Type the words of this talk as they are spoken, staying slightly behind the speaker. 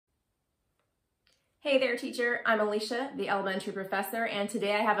Hey there, teacher. I'm Alicia, the elementary professor, and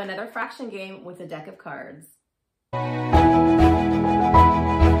today I have another fraction game with a deck of cards. All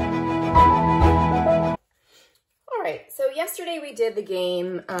right, so yesterday we did the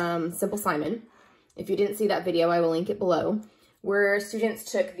game Simple Simon. If you didn't see that video, I will link it below, where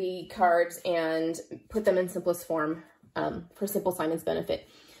students took the cards and put them in simplest form for Simple Simon's benefit.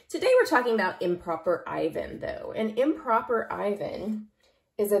 Today we're talking about Improper Ivan, though, and Improper Ivan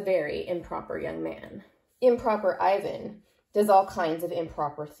is a very improper young man. Improper Ivan does all kinds of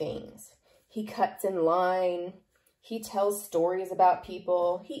improper things. He cuts in line, he tells stories about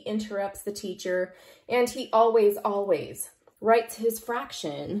people, he interrupts the teacher, and he always writes his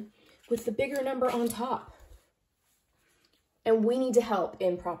fraction with the bigger number on top. And we need to help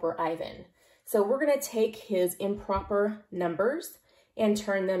Improper Ivan. So we're going to take his improper numbers and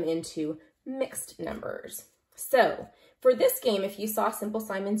turn them into mixed numbers. So for this game, if you saw Simple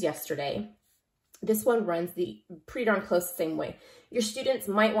Simon's yesterday, this one runs the pretty darn close the same way. Your students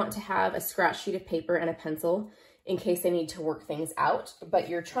might want to have a scratch sheet of paper and a pencil in case they need to work things out, but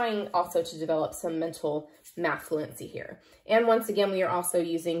you're trying also to develop some mental math fluency here. And once again, we are also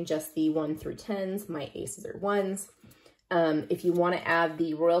using just the 1 through 10s. My aces are 1s. If you want to add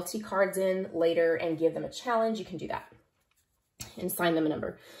the royalty cards in later and give them a challenge, you can do that and assign them a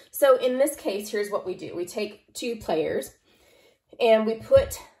number. So in this case, here's what we do. We take two players and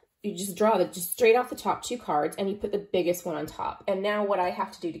you just draw just straight off the top 2 cards and you put the biggest one on top. And now what I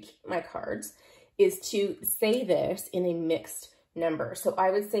have to do to keep my cards is to say this in a mixed number. So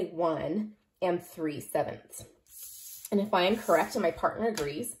I would say 1 3/7. And if I am correct and my partner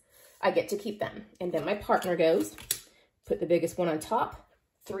agrees, I get to keep them. And then my partner goes, put the biggest one on top,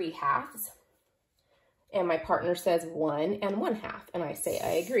 3/2. And my partner says 1 1/2. And I say,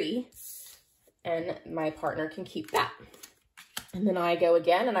 I agree. And my partner can keep that. And then I go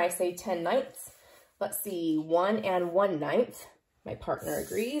again and I say 10/9. Let's see, 1 1/9. My partner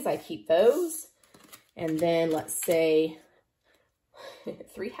agrees, I keep those. And then let's say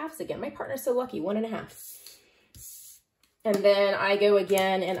 3/2 again. My partner's so lucky, 1 1/2. And then I go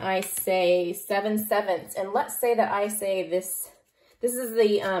again and I say 7/7. And let's say that I say this is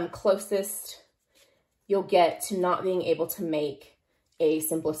the closest you'll get to not being able to make a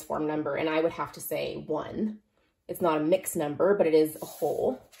simplest form number. And I would have to say 1. It's not a mixed number, but it is a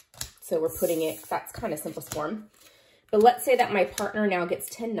whole. So we're putting it, that's kind of simplest form. But let's say that my partner now gets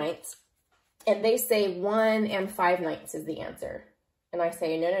 10/9 and they say 1 5/9 is the answer. And I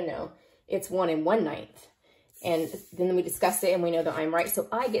say, no, it's 1 1/9. And then we discuss it and we know that I'm right. So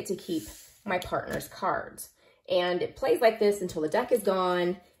I get to keep my partner's cards. And it plays like this until the deck is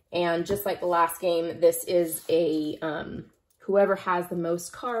gone. And just like the last game, this is a, whoever has the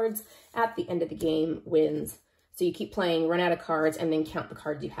most cards at the end of the game wins. So you keep playing, run out of cards, and then count the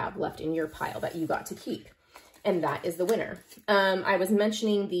cards you have left in your pile that you got to keep. And that is the winner. I was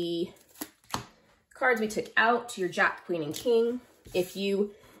mentioning the cards we took out, your Jack, Queen, and King. If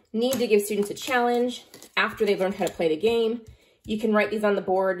you need to give students a challenge after they've learned how to play the game, you can write these on the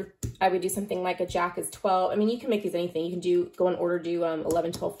board. I would do something like a Jack is 12. I mean, you can make these anything. You can go in order, do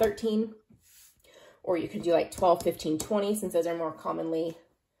 11, 12, 13. Or you could do like 12, 15, 20, since those are more commonly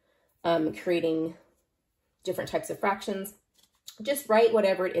creating different types of fractions. Just write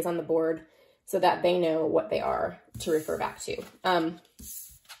whatever it is on the board so that they know what they are to refer back to.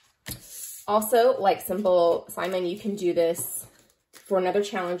 Also, like Simple Simon, you can do this for another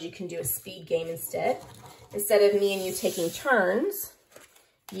challenge. You can do a speed game instead. Instead of me and you taking turns,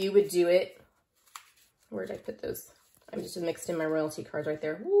 you would do it, where did I put those? I just mixed in my royalty cards right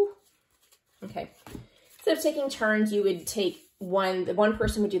there. Woo. Okay. Instead of taking turns, you would take one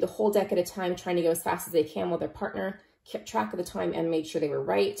person would do the whole deck at a time, trying to go as fast as they can while their partner kept track of the time and made sure they were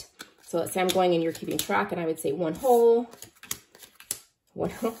right. So let's say I'm going and you're keeping track, and I would say 1 whole.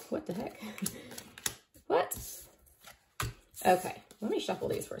 What the heck? What? Okay, let me shuffle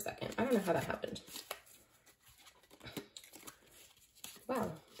these for a second. I don't know how that happened. Wow,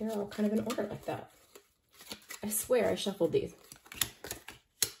 they're all kind of in order like that. I swear I shuffled these.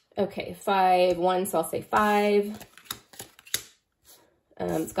 Okay, 5, 1, so I'll say 5.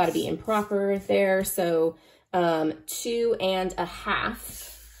 It's got to be improper there, so 2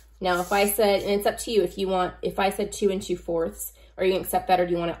 1/2. Now, if I said, and it's up to you if I said 2 2/4, are you going to accept that, or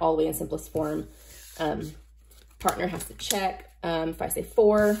do you want it all the way in simplest form? Partner has to check. If I say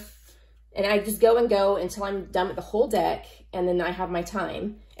 4, and I just go and go until I'm done with the whole deck, and then I have my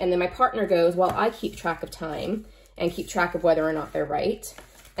time, and then my partner goes while I keep track of time and keep track of whether or not they're right.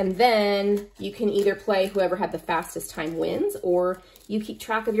 And then you can either play whoever had the fastest time wins, or you keep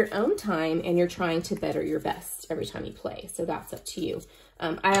track of your own time and you're trying to better your best every time you play. So that's up to you.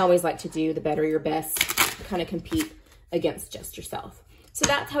 I always like to do the better your best, kind of compete against just yourself. So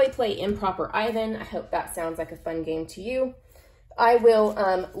that's how we play Improper Ivan. I hope that sounds like a fun game to you. I will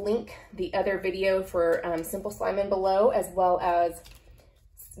link the other video for Simple Simon below, as well as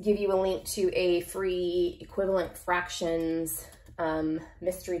give you a link to a free equivalent fractions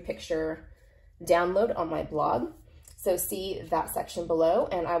mystery picture download on my blog. So see that section below,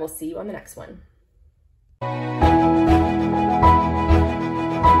 and I will see you on the next one.